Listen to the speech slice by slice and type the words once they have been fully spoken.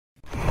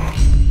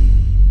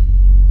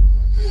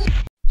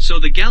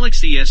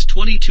Galaxy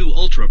S22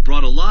 Ultra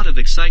brought a lot of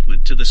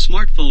excitement to the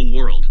smartphone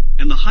world,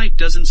 and the hype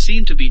doesn't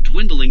seem to be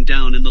dwindling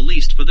down in the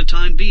least for the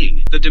time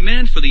being. The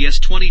demand for the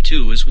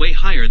S22 is way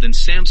higher than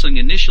Samsung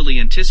initially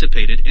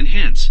anticipated, and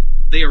hence,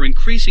 they are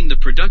increasing the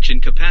production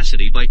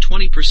capacity by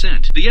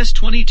 20%. The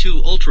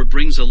S22 Ultra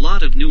brings a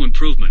lot of new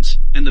improvements,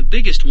 and the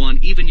biggest one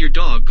even your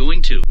dog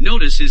going to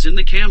notice is in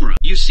the camera.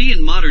 You see,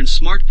 in modern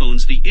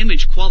smartphones the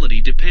image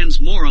quality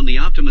depends more on the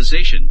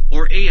optimization,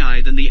 or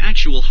AI, than the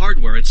actual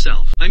hardware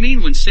itself. I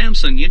mean, when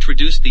Samsung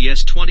introduced the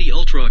S20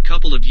 Ultra a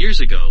couple of years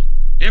ago,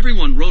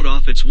 everyone wrote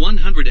off its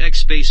 100x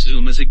space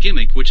zoom as a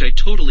gimmick, which I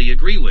totally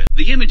agree with.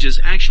 The images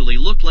actually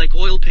looked like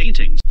oil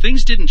paintings.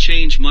 Things didn't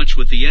change much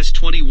with the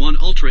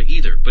S21 Ultra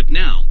either, but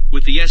now,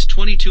 with the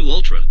S22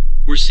 Ultra,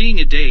 we're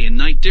seeing a day and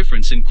night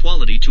difference in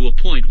quality to a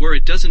point where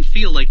it doesn't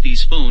feel like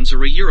these phones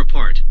are a year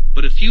apart,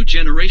 but a few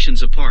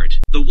generations apart.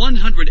 The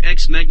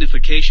 100x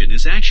magnification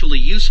is actually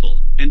useful,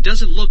 and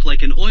doesn't look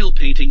like an oil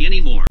painting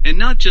anymore. And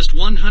not just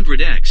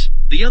 100x,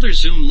 the other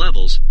zoom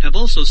levels have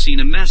also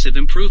seen a massive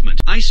improvement.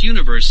 Ice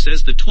Universe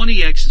says the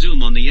 20x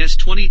zoom on the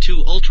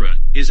S22 Ultra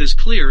is as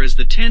clear as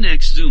the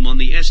 10x zoom on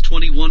the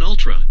S21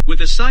 Ultra.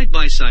 With a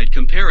side-by-side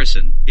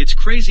comparison, it's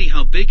crazy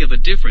how big of a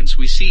difference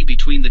we see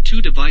between the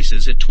two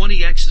devices at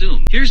 20x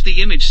zoom. Here's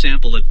the image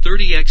sample at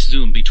 30x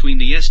zoom between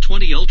the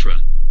S20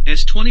 Ultra,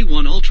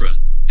 S21 Ultra,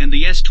 and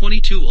the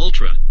S22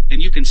 Ultra,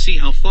 and you can see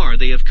how far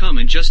they have come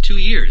in just 2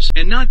 years.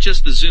 And not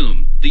just the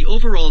zoom, the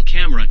overall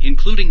camera,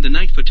 including the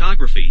night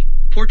photography,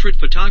 portrait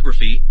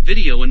photography,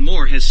 video and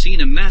more, has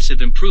seen a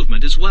massive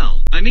improvement as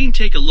well. I mean,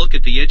 take a look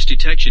at the edge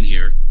detection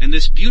here, and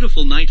this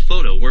beautiful night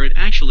photo where it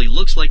actually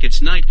looks like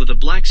it's night with a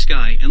black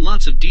sky and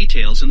lots of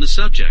details in the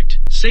subject.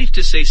 Safe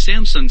to say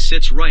Samsung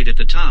sits right at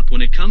the top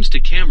when it comes to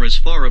cameras,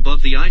 far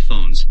above the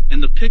iPhones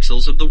and the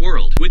Pixels of the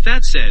world. With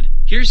that said,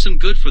 here's some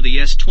good for the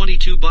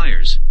S22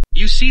 buyers.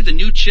 You see, the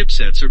new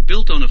chipsets are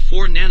built on a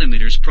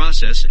 4nm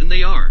process, and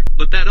they are,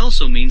 but that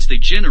also means they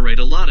generate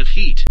a lot of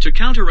heat. To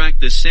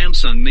counteract this,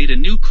 Samsung made a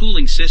new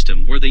cooling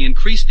system where they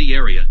increased the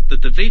area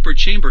that the vapor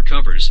chamber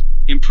covers,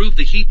 improved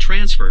the heat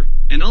transfer,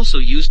 and also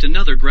used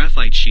another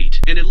graphite sheet.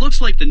 And it looks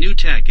like the new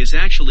tech is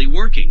actually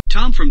working.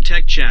 Tom from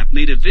Tech Chap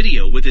made a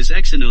video with his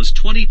Exynos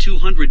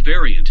 2200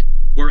 variant,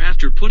 where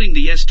after putting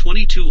the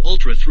S22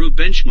 Ultra through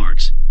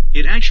benchmarks,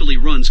 it actually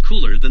runs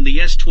cooler than the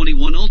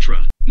S21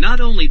 Ultra.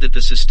 Not only that,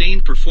 the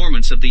sustained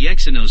performance of the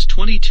Exynos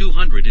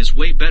 2200 is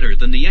way better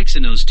than the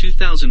Exynos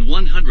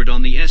 2100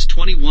 on the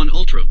S21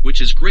 Ultra, which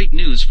is great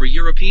news for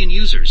European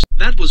users.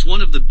 That was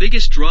one of the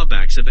biggest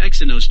drawbacks of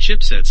Exynos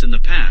chipsets in the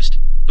past,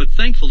 but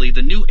thankfully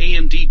the new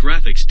AMD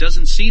graphics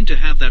doesn't seem to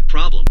have that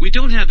problem. We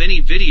don't have any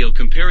video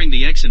comparing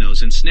the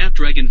Exynos and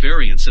Snapdragon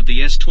variants of the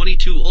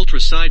S22 Ultra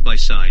side by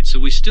side, so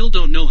we still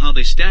don't know how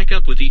they stack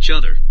up with each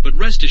other, but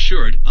rest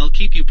assured, I'll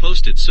keep you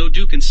posted, so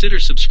do consider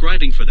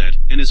subscribing for that,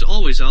 and as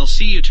always, I'll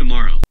see you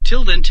tomorrow.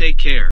 Till then, take care.